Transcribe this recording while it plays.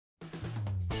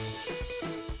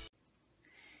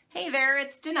Hey there,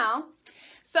 it's Danelle.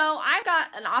 So I've got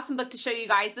an awesome book to show you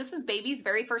guys. This is Baby's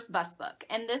very first bus book,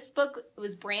 and this book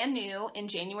was brand new in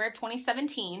January of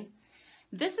 2017.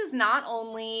 This is not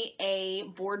only a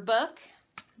board book,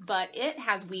 but it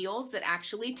has wheels that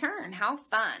actually turn. How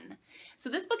fun. So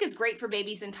this book is great for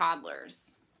babies and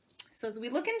toddlers. So as we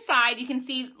look inside, you can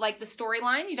see like the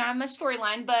storyline. You don't have much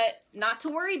storyline, but not to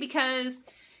worry because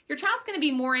your child's going to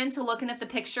be more into looking at the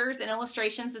pictures and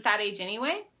illustrations at that age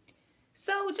anyway.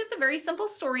 So just a very simple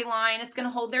storyline. It's going to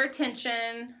hold their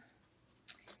attention.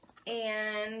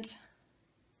 And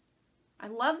I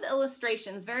love the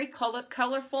illustrations. Very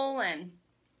colorful and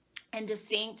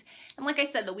distinct. And like I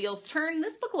said, the wheels turn.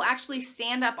 This book will actually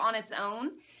stand up on its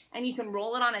own, and you can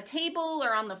roll it on a table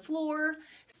or on the floor.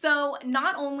 So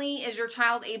not only is your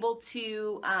child able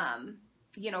to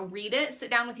read it,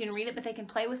 sit down with you and read it, but they can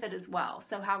play with it as well.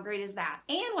 So how great is that?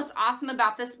 And what's awesome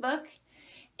about this book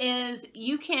is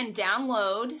you can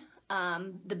download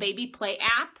the Baby Play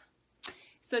app.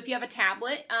 So if you have a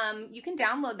tablet, you can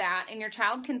download that, and your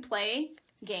child can play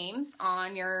games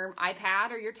on your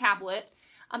iPad or your tablet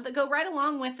that go right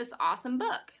along with this awesome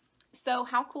book. So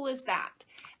how cool is that?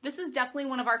 This is definitely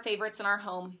one of our favorites in our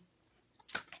home.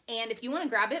 And if you want to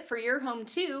grab it for your home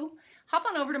too, hop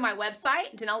on over to my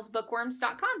website,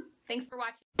 DanellesBookworms.com. Thanks for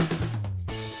watching.